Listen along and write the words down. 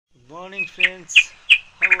Morning friends,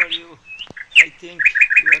 how are you? I think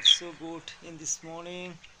you are so good in this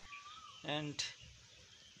morning, and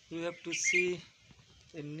you have to see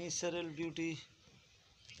the natural beauty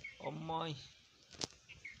of my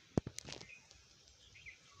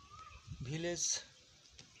village,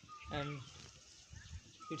 and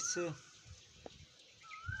it's a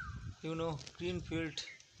green field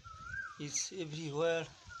is everywhere,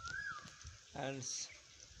 and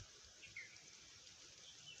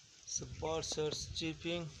the birds are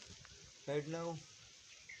chirping right now,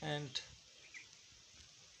 and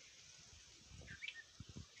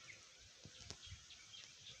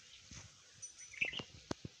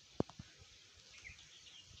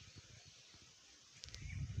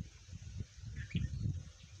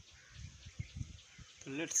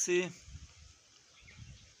let's see.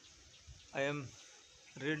 I am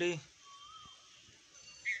ready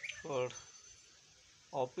for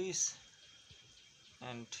office,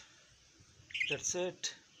 and that's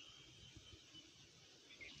it.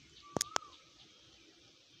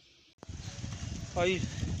 I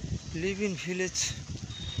live in village,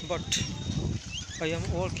 but I am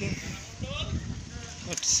working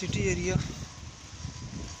at city area.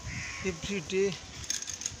 Every day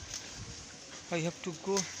I have to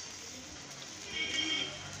go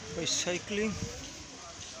by cycling,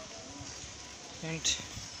 and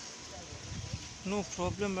no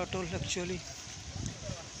problem at all. Actually,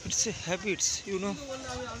 it's a habit,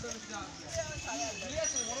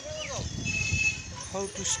 how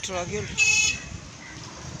to struggle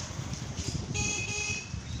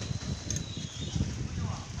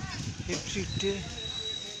every day,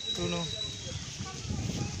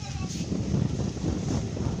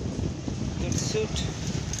 that's it.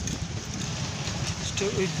 Stay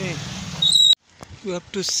with me. You have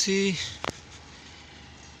to see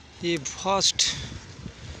a vast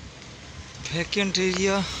vacant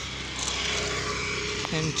area,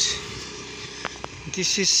 and this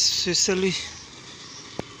is specially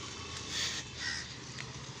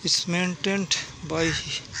is maintained by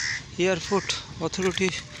airport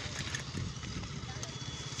authority,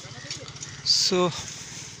 so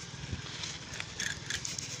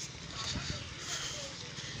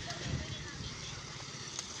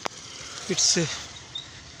it's a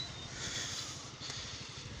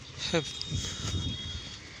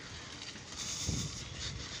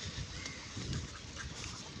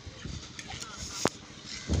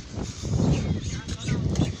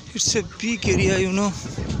it's a big area,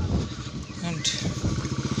 and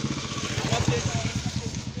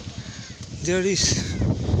there is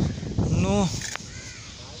no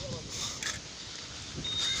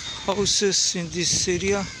houses in this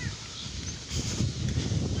area,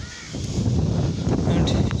 and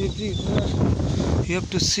everywhere you have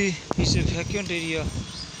to see is a vacant area,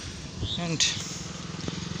 and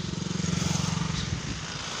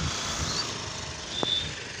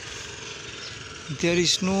there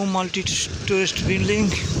is no multi-tourist building.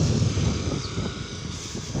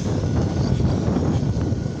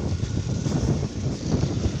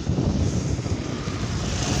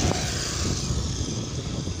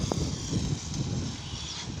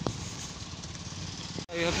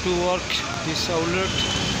 I have to work this outlet,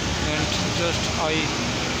 and just I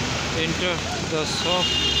enter the shop,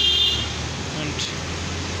 and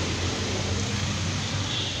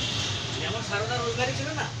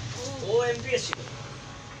O amps ছিল,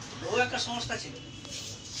 ও একটা সংস্থা ছিল।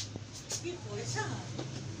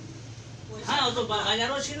 হ্যাঁ, ও তো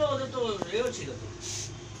বাজারও ছিল, ওদের তো এও ছিল তো।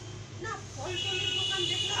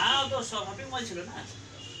 হ্যাঁ, ও তো শপিং মল ছিল না,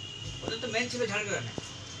 ওদের তো মেন ছিল ঝাড়গ্রামে।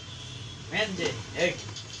 মেন যে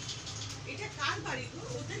এটা কার বাড়ি?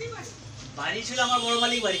 ওদেরই বাড়ি। বাড়ি ছিল আমার বড়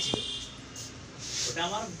মালিক বাড়ি ছিল, ওটা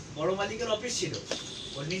আমার বড় মালিকের অফিস ছিল।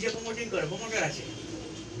 ও নিজে প্রমোটার আছে,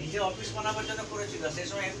 নিজে অফিস বানাবার জন্য করেছিল। সেই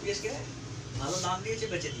সময় এমপিএস কে ভালো দাম দিয়েছে,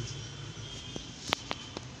 বেচে দিয়েছে।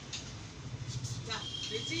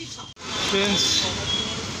 friends,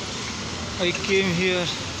 I came here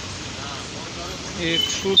a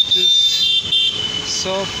fruit juice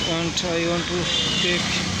shop, and I want to take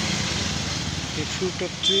a fruit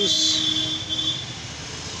of juice,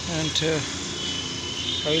 and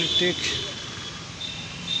I will take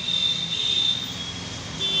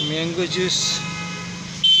mango juice.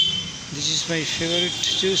 This is my favorite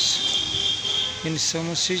juice in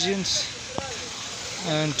summer seasons,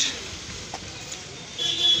 and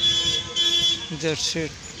that's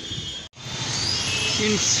it.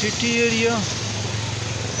 In city area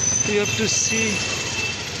you have to see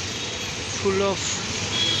full of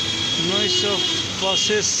noise of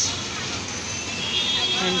buses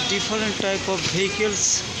and different type of vehicles,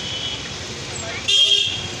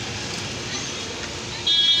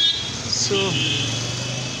 So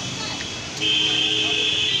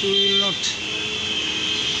you will not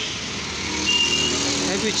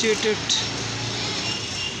habituated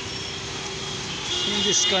in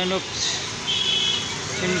this kind of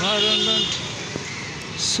environment.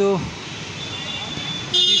 So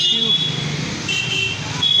if you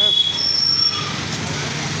have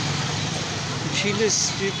village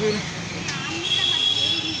people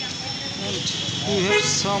and you have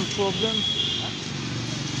some problem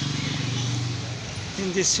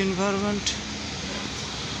in this environment,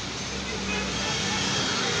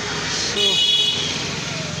 so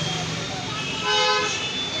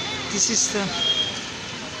this is the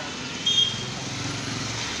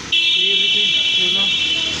reality,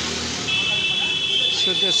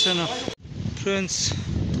 so that's enough. Friends,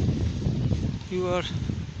 you are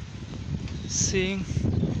seeing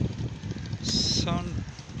sunsets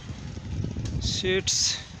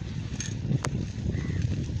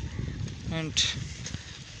and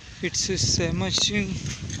it's a amazing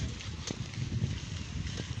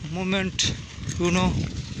moment,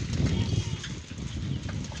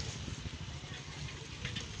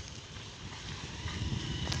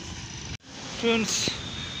 Friends,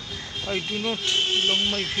 I do not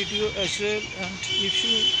long my video as well, and if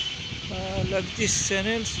you like this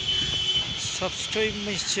channel, subscribe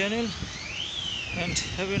my channel and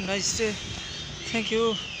have a nice day. Thank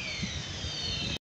you.